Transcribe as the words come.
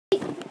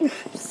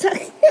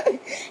Sorry.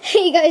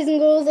 Hey guys and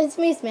girls, it's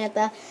me,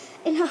 Samantha.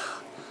 And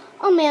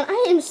oh man,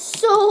 I am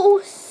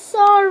so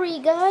sorry,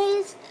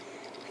 guys.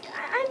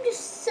 I'm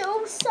just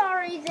so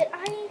sorry that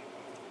I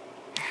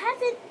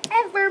haven't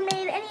ever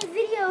made any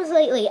videos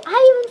lately.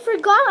 I even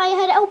forgot I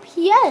had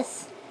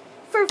LPS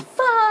for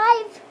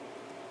 5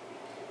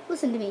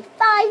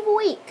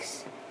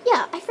 weeks.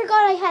 Yeah, I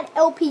forgot I had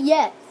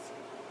LPS.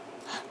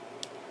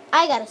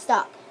 I gotta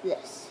stop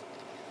this.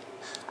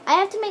 I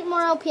have to make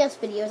more LPS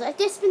videos. I've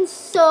just been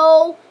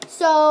so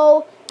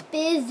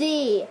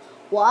busy.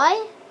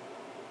 Why?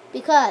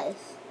 Because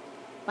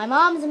my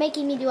mom's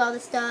making me do all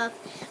this stuff.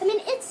 I mean,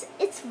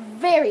 it's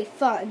very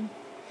fun.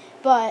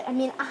 But, I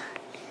mean,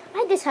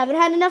 I just haven't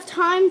had enough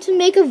time to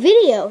make a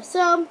video.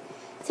 So,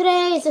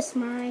 today is just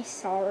my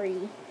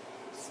sorry.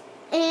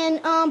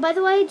 And, by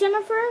the way,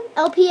 Jennifer,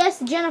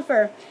 LPS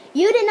Jennifer,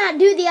 you did not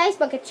do the Ice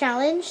Bucket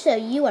Challenge, so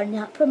you are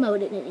not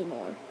promoted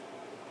anymore.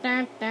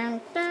 Dun,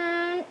 dun,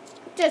 dun.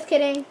 Just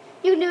kidding.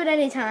 You can do it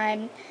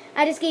anytime.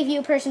 I just gave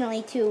you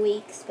personally 2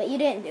 weeks, but you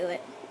didn't do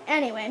it.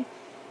 Anyway,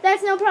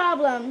 that's no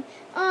problem.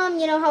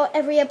 You know how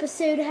every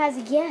episode has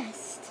a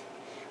guest.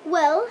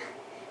 Well,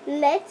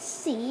 let's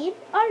see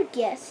our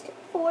guest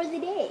for the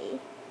day.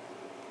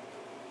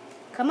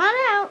 Come on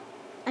out.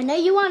 I know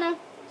you wanna.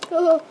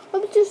 Oh,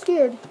 I'm too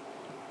scared.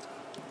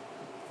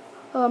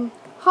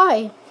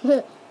 Hi.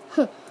 I'm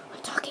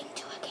talking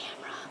to a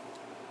camera.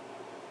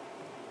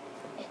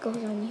 It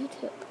goes on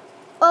YouTube.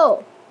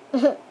 Oh.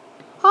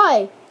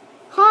 Hi.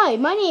 Hi,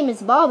 my name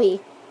is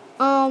Bobby.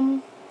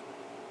 Hi.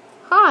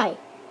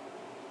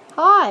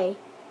 Hi.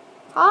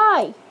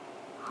 Hi.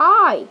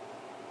 Hi.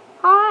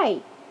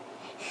 Hi.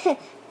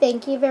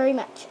 Thank you very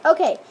much.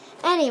 Okay,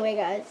 anyway,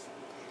 guys.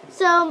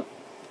 So,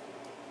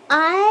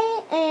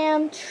 I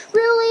am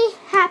truly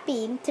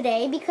happy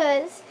today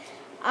because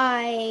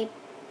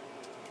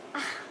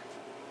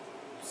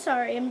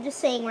sorry, I'm just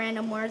saying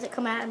random words that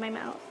come out of my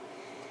mouth.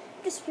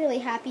 I'm just really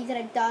happy that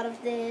I thought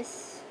of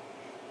this.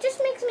 It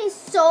just makes me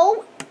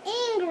so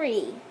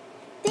angry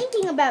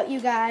thinking about you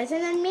guys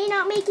and then me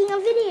not making a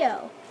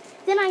video.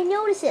 Then I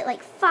notice it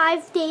like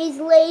 5 days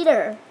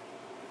later.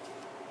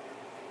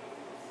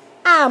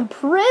 I'm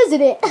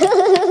president.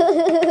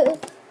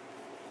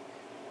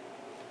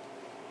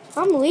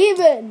 I'm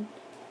leaving.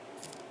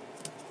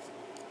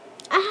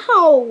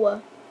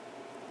 Ow.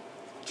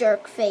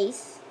 Jerk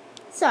face.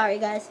 Sorry,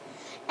 guys.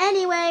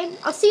 Anyway,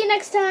 I'll see you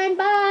next time.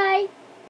 Bye.